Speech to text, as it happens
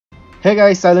Hey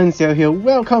guys, SilentCiel here.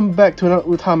 Welcome back to another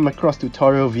Macross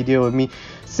tutorial video with me.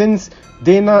 Since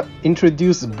Dana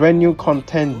introduced brand new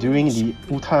content during the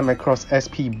Macross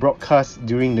SP broadcast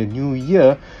during the new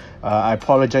year, I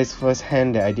apologize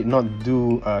firsthand that I did not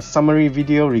do a summary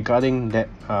video regarding that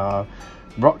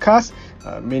broadcast,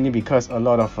 mainly because a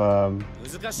lot of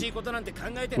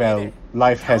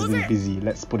life has been busy,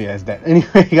 let's put it as that.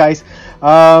 Anyway guys,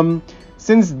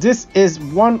 since this is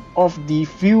one of the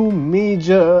few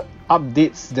major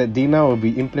updates that Dana will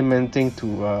be implementing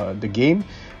to the game,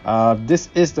 this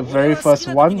is the very first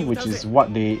one, which is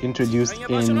what they introduced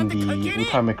in the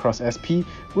Macross SP,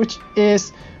 which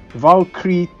is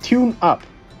Valkyrie Tune Up.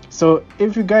 So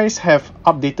if you guys have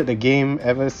updated the game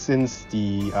ever since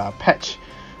the patch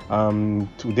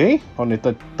today on the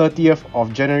 30th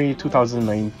of January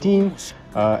 2019,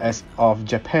 as of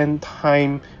Japan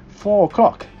time 4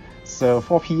 o'clock, so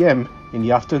 4 p.m. in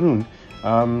the afternoon,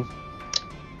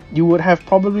 you would have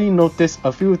probably noticed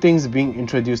a few things being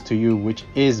introduced to you, which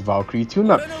is Valkyrie Tune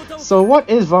Up. So what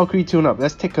is Valkyrie Tune Up?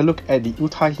 Let's take a look at the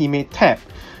Utahime tab.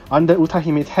 Under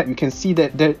Utahime tab, you can see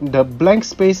that the blank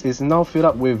space is now filled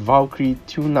up with Valkyrie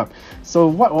Tune Up. So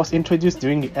what was introduced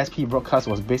during the SP broadcast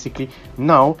was basically,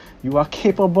 now you are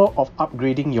capable of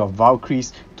upgrading your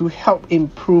Valkyries to help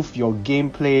improve your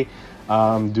gameplay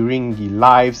during the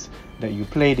lives that you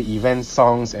play, the event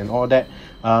songs and all that,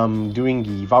 during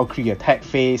the Valkyrie attack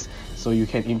phase, so you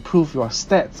can improve your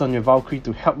stats on your Valkyrie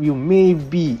to help you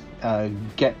maybe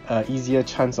get an easier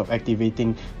chance of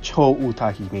activating Cho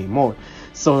Utahime mode.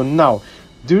 So now,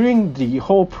 during the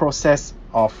whole process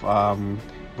of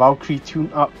Valkyrie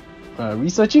Tune Up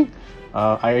researching,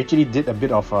 I actually did a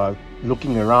bit of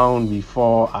looking around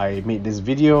before I made this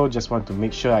video. Just want to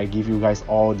make sure I give you guys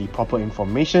all the proper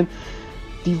information.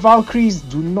 The Valkyries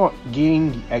do not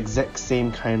gain the exact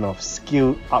same kind of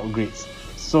skill upgrades,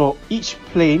 so each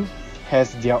plane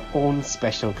has their own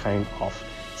special kind of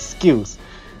skills.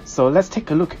 So let's take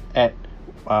a look at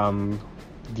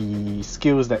the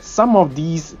skills that some of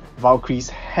these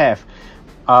Valkyries have.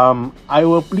 I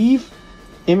will leave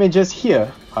images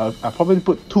here. I'll probably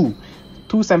put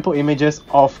two sample images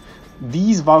of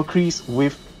these Valkyries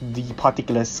with the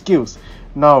particular skills.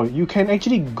 Now you can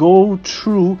actually go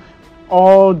through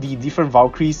all the different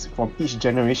Valkyries from each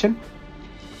generation,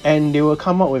 and they will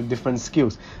come up with different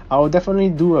skills. I will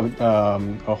definitely do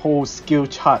a whole skill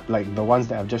chart like the ones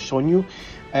that I've just shown you,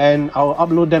 and I'll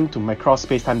upload them to Macross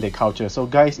Spacetime Deculture. So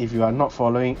guys, if you are not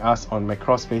following us on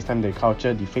Macross Spacetime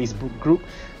Deculture, the Facebook group,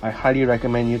 I highly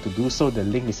recommend you to do so. The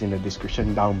link is in the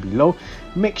description down below.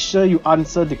 Make sure you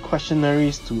answer the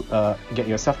questionnaires to get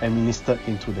yourself administered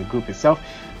into the group itself.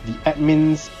 The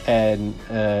admins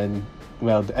and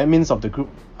well, the admins of the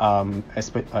group,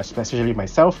 especially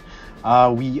myself,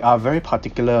 we are very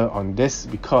particular on this,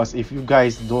 because if you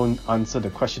guys don't answer the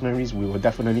questionnaires, we will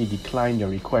definitely decline your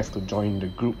request to join the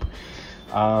group.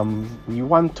 We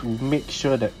want to make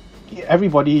sure that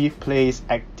everybody plays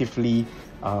actively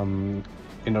in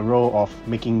a role of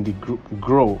making the group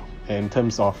grow in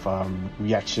terms of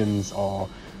reactions, or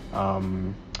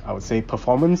I would say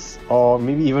performance, or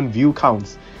maybe even view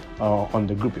counts on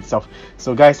the group itself.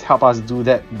 So guys, help us do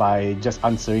that by just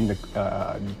answering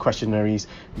the questionnaires.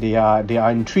 They are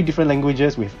in 3 different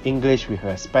languages. We have English, we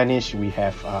have Spanish, we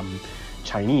have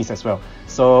Chinese as well.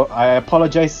 So I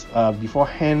apologize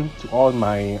beforehand to all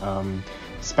my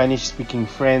Spanish speaking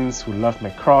friends who love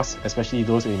Macross, especially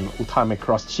those in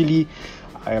Macross Chile.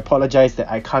 I apologize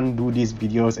that I can't do these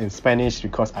videos in Spanish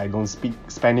because I don't speak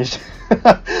Spanish.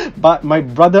 But my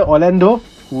brother Orlando,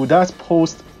 who does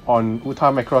post on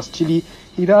Macross Chile,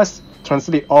 he does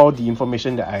translate all the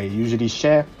information that I usually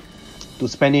share to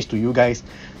Spanish to you guys.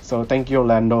 So thank you,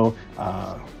 Orlando,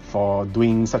 for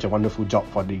doing such a wonderful job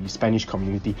for the Spanish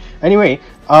community. Anyway,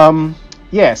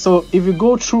 yeah, so if you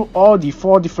go through all the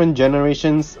 4 different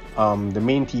generations, the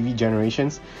main TV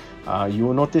generations, you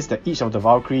will notice that each of the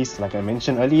Valkyries, like I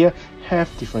mentioned earlier,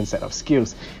 have different set of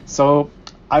skills. So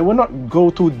I will not go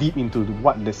too deep into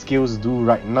what the skills do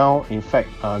right now. In fact,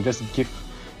 just give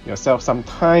yourself some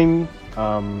time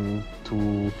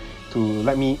to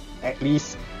let me at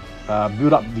least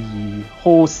build up the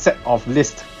whole set of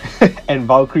list and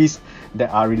Valkyries that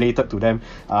are related to them.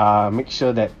 Make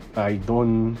sure that I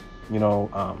don't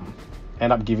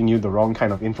end up giving you the wrong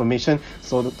kind of information,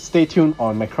 so stay tuned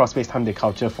on Macross Spacetime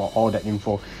Deculture for all that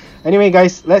info. Anyway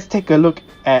guys, let's take a look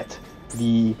at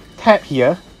the tab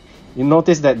here. You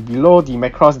notice that below the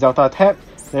Macross Delta tab,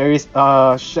 there is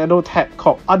a shadow tab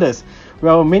called Others.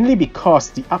 Well, mainly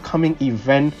because the upcoming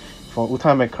event for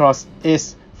Macross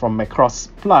is from Macross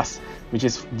Plus, which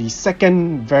is the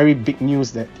second very big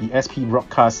news that the SP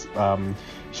broadcast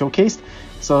showcased.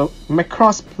 So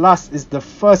Macross Plus is the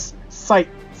first side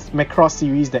Macross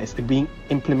series that is being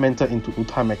implemented into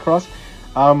Uta Macross.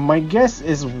 My guess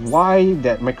is why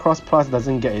that Macross Plus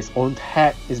doesn't get its own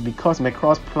tag is because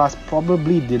Macross Plus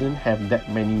probably didn't have that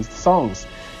many songs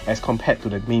as compared to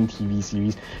the main TV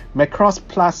series. Macross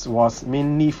Plus was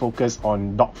mainly focused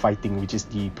on dogfighting, which is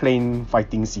the plane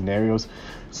fighting scenarios.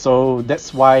 So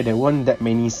that's why there weren't that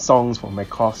many songs for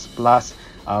Macross Plus.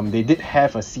 They did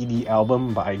have a CD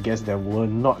album, but I guess there were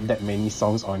not that many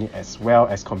songs on it as well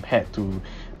as compared to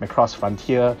Macross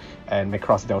Frontier and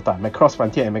Macross Delta. Macross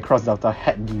Frontier and Macross Delta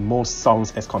had the most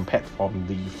songs as compared from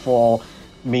the 4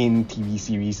 main TV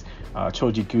series,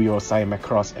 Choji Kyūyōsai,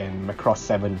 Macross and Macross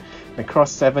 7. Macross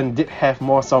 7 did have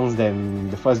more songs than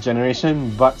the first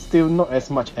generation, but still not as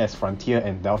much as Frontier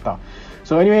and Delta.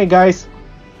 So anyway guys,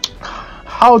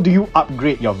 how do you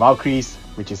upgrade your Valkyries?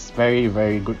 Which is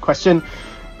very good question.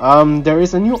 There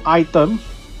is a new item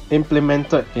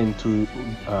implemented into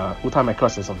Uta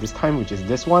Macross as of this time, which is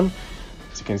this one.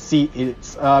 As you can see,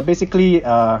 it's basically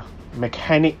a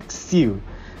mechanic seal.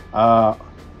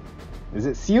 Is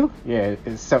it seal? Yeah,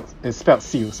 it's spelled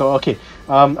seal. So okay,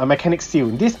 a mechanic seal.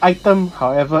 This item,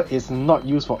 however, is not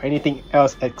used for anything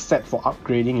else except for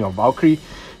upgrading your Valkyrie.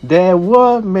 There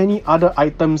were many other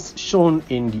items shown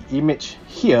in the image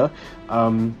here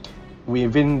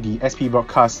within the SP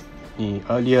broadcast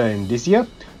earlier in this year.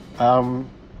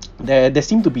 There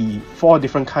seem to be 4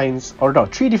 different kinds, or no,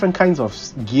 3 different kinds of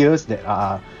gears that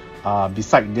are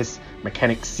beside this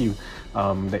mechanic seal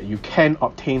that you can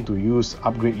obtain to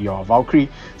upgrade your Valkyrie.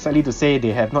 Sadly to say,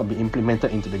 they have not been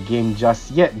implemented into the game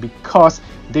just yet because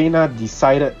Dana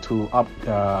decided to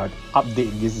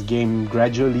update this game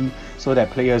gradually so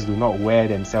that players do not wear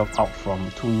themselves out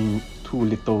from too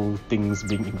little things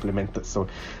being implemented. So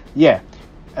yeah,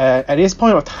 at this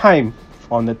point of time,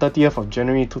 on the 30th of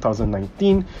January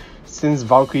 2019, since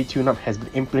Valkyrie Tune Up has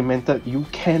been implemented, you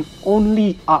can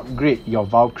only upgrade your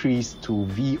Valkyries to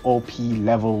VOP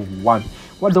level 1.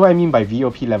 What do I mean by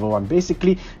VOP level 1?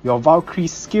 Basically, your Valkyrie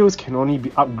skills can only be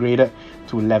upgraded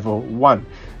to level 1.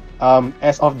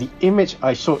 As of the image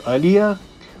I showed earlier,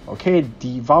 okay,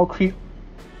 the Valkyrie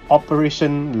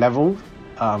operation level,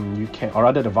 you can, or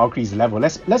rather the Valkyrie's level,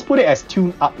 let's put it as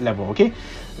Tune Up level, okay?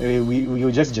 We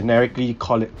will just generically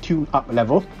call it Tune Up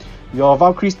level. Your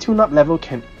Valkyrie's Tune Up level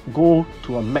can go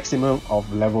to a maximum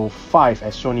of level 5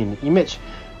 as shown in the image.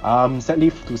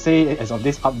 Sadly to say, as of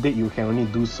this update, you can only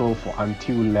do so for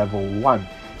until level 1.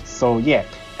 So yeah,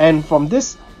 and from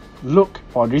this look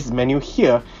or this menu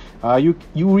here, you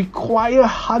require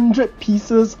 100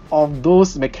 pieces of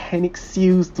those mechanic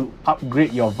seals to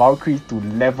upgrade your Valkyrie to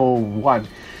level 1.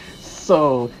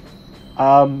 So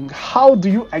how do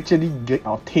you actually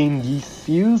obtain these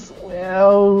seals?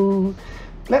 Well,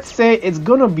 let's say it's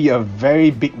gonna be a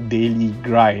very big daily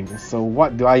grind. So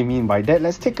what do I mean by that?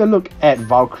 Let's take a look at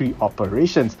Valkyrie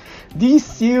operations. These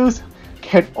seals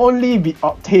can only be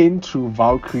obtained through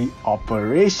Valkyrie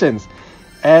operations.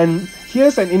 And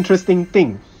here's an interesting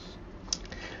thing.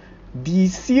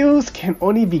 These seals can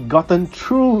only be gotten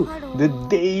through the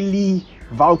daily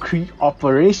Valkyrie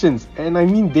operations, and I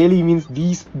mean daily means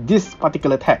this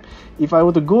particular tab. If I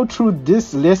were to go through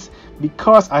this list,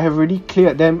 because I have already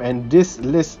cleared them, and this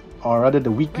list, or rather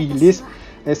the weekly list,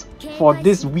 is for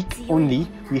this week only.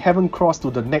 We haven't crossed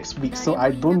to the next week, so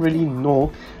I don't really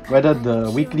know whether the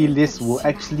weekly list will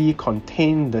actually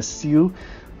contain the seal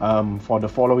for the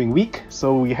following week.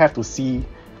 So we have to see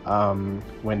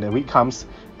when the week comes.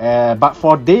 But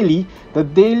for daily, the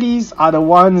dailies are the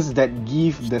ones that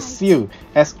give the seal.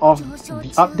 As of the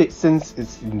update, since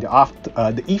it's in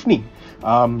the evening,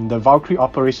 the Valkyrie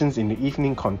operations in the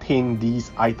evening contain these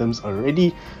items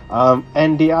already,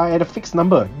 and they are at a fixed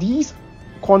number. These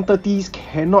quantities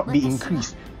cannot be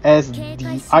increased as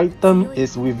the item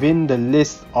is within the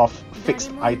list of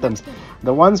fixed items.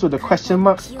 The ones with the question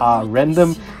marks are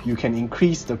random. You can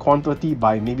increase the quantity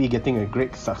by maybe getting a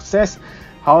great success.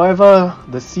 However,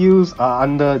 the seals are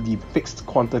under the fixed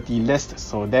quantity list,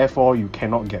 so therefore you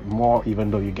cannot get more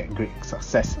even though you get great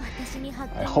success.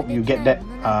 I hope you get that,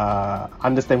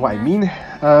 understand what I mean.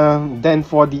 Then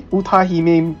for the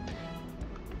Utahime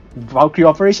Valkyrie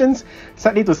operations,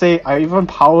 sadly to say, I even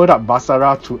powered up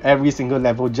Basara to every single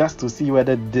level just to see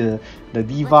whether the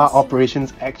Diva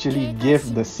operations actually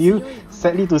give the seal.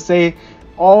 Sadly to say,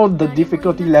 all the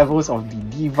difficulty levels of the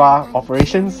Diva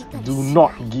operations do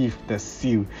not give the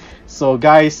seal. So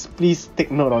guys, please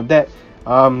take note of that.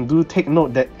 Do take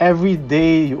note that every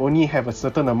day you only have a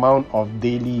certain amount of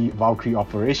daily Valkyrie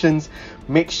operations.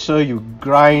 Make sure you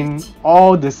grind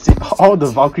all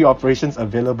the Valkyrie operations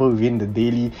available within the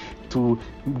daily to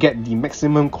get the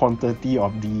maximum quantity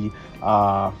of the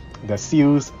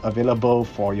seals available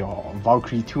for your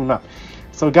Valkyrie Tune Up.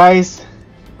 So guys,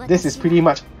 this is pretty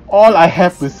much all I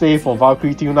have to say for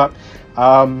Valkyrie Tune Up.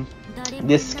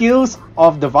 The skills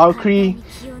of the Valkyrie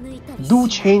do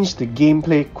change the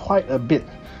gameplay quite a bit.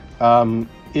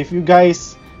 If you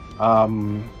guys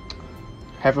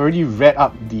have already read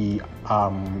up the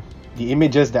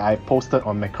images that I posted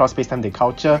on Macross Spacetime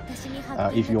Deculture,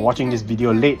 if you're watching this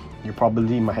video late, you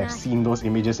probably might have seen those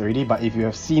images already. But if you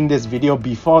have seen this video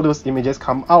before those images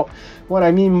come out, what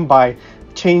I mean by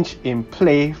change in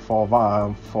play for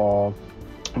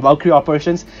Valkyrie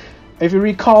operations, if you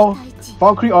recall,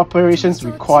 Valkyrie operations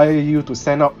require you to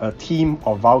send out a team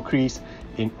of Valkyries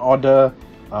in order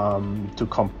to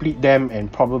complete them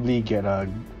and probably get a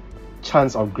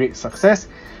chance of great success.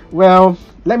 Well,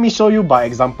 let me show you by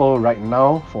example right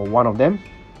now for one of them.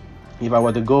 If I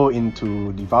were to go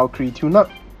into the Valkyrie Tune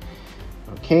Up,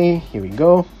 okay, here we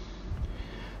go.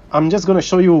 I'm just going to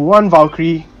show you one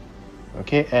Valkyrie,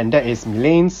 okay, and that is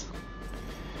Mylane's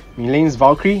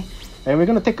Valkyrie. And we're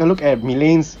going to take a look at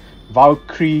Mylane's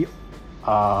Valkyrie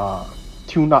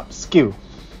Tune Up skill.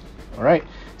 Alright,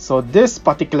 so this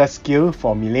particular skill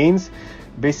for Mylane's,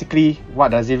 basically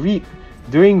what does it read?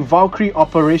 During Valkyrie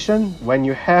operation, when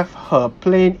you have her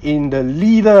plane in the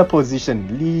leader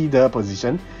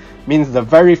position means the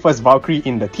very first Valkyrie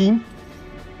in the team,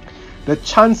 the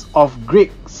chance of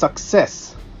great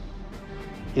success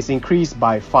is increased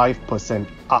by 5%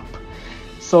 up.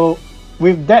 So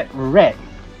with that read,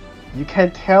 you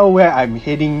can tell where I'm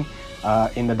heading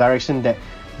in the direction that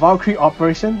Valkyrie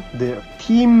operation, the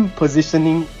team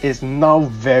positioning is now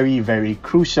very, very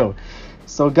crucial.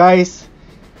 So guys,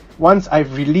 once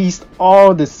I've released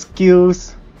all the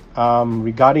skills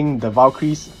regarding the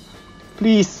Valkyries,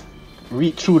 please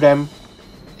read through them.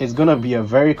 It's gonna be a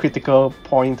very critical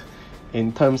point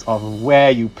in terms of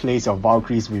where you place your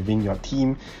Valkyries within your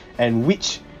team and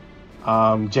which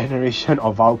generation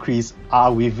of Valkyries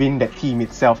are within that team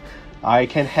itself. I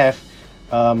can have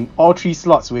all 3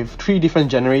 slots with 3 different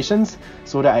generations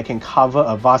so that I can cover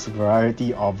a vast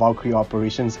variety of Valkyrie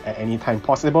operations at any time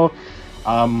possible.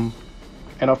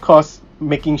 And of course,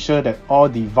 making sure that all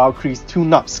the Valkyrie's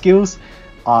tune-up skills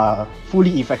are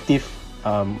fully effective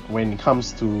when it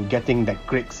comes to getting that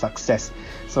great success.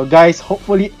 So guys,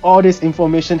 hopefully all this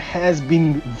information has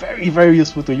been very, very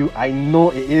useful to you. I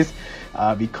know it is,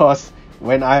 because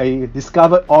when I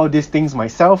discovered all these things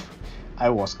myself, I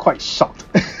was quite shocked.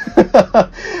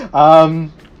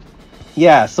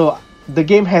 Yeah, so the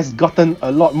game has gotten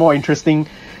a lot more interesting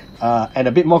and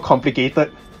a bit more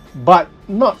complicated, but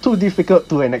not too difficult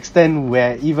to an extent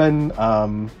where even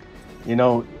you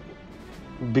know,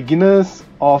 beginners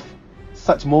of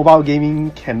such mobile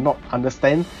gaming cannot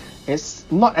understand. It's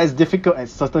not as difficult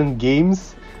as certain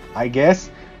games, I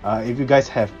guess. If you guys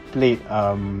have played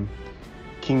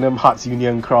Kingdom Hearts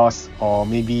Union Cross or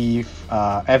maybe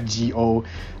FGO,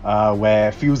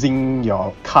 where fusing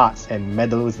your cards and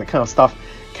medals, that kind of stuff,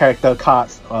 character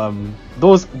cards,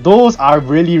 those are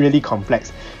really, really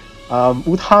complex.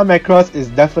 Uta Macross is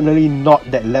definitely not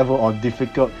that level of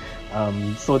difficult,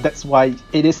 so that's why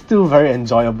it is still very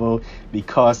enjoyable,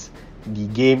 because the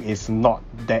game is not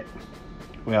that,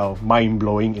 well,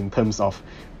 mind-blowing in terms of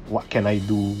what can I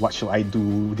do, what should I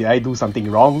do, did I do something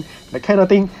wrong, that kind of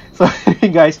thing. So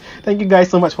guys, thank you guys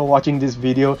so much for watching this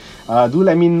video. Do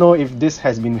let me know if this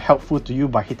has been helpful to you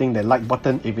by hitting the like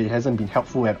button. If it hasn't been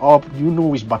helpful at all, you know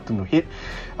which button to hit.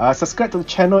 Subscribe to the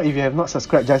channel if you have not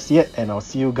subscribed just yet, and I'll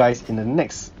see you guys in the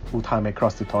next Uta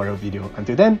Macross tutorial video.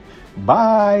 Until then,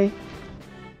 bye!